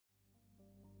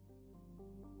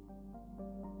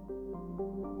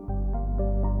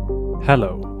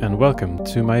Hello and welcome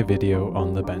to my video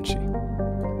on the Banshee.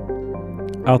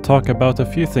 I'll talk about a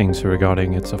few things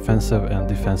regarding its offensive and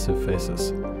defensive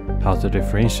phases, how to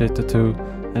differentiate the two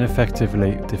and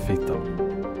effectively defeat them.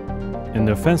 In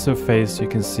the offensive phase you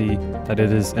can see that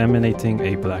it is emanating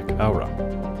a black aura.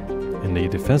 In the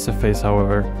defensive phase,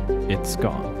 however, it's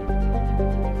gone.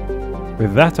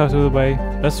 With that out of the way,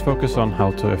 let's focus on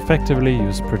how to effectively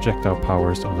use projectile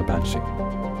powers on the Banshee.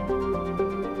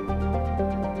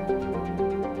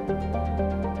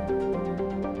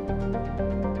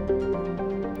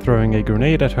 Throwing a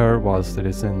grenade at her whilst it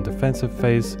is in defensive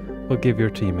phase will give your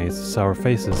teammates sour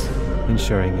faces,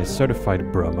 ensuring a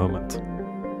certified bro moment.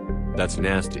 That's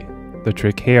nasty. The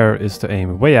trick here is to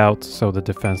aim way out so the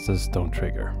defenses don't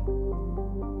trigger.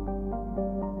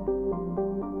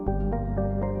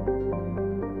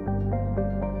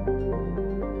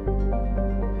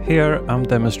 Here I'm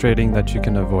demonstrating that you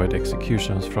can avoid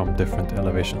executions from different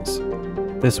elevations.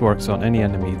 This works on any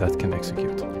enemy that can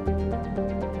execute.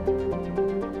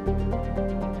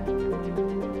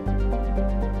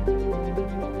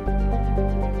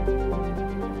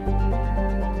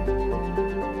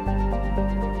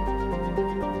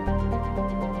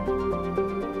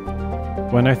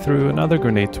 When I threw another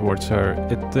grenade towards her,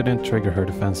 it didn't trigger her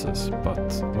defenses,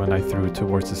 but when I threw it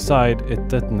towards the side, it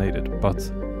detonated, but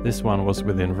this one was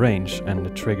within range and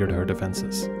it triggered her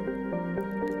defenses.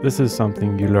 This is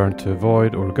something you learn to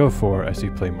avoid or go for as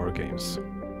you play more games.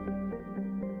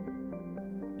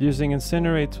 Using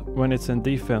Incinerate when it's in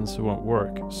defense won't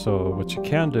work, so what you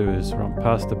can do is run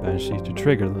past the Banshee to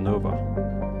trigger the Nova.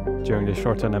 During the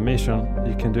short animation,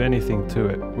 you can do anything to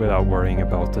it without worrying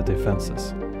about the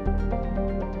defenses.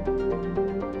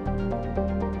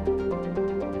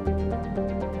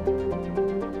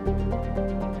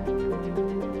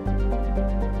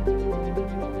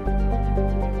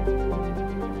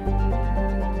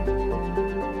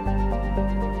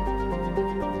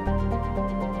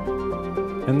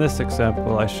 In this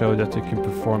example, I showed that you can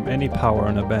perform any power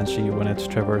on a Banshee when it's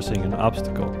traversing an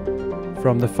obstacle.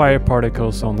 From the fire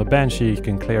particles on the Banshee, you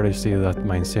can clearly see that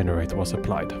my Incinerate was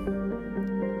applied.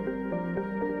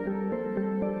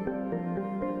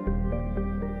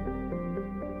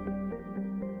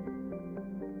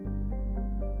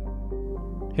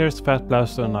 Here's Fat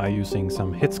Blaster and I using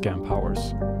some hitscan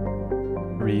powers.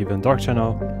 Reeve and Dark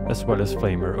Channel, as well as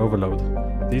Flamer Overload.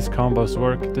 These combos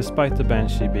work despite the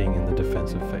Banshee being in the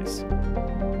defensive phase.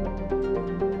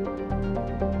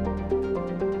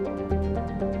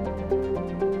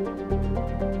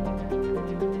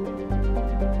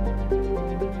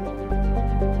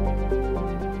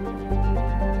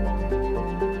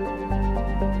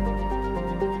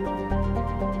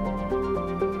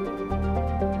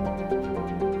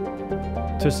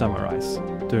 To summarize,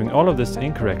 doing all of this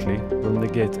incorrectly will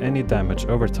negate any damage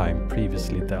over time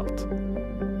previously dealt,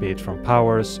 be it from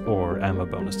powers or ammo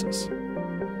bonuses.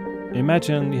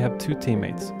 Imagine you have two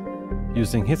teammates,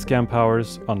 using hitscan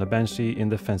powers on the Banshee in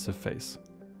defensive phase.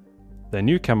 Then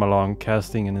you come along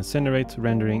casting an Incinerate,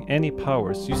 rendering any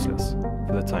powers useless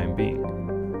for the time being.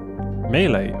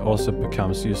 Melee also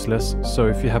becomes useless, so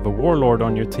if you have a Warlord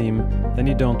on your team, then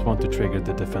you don't want to trigger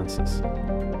the defenses.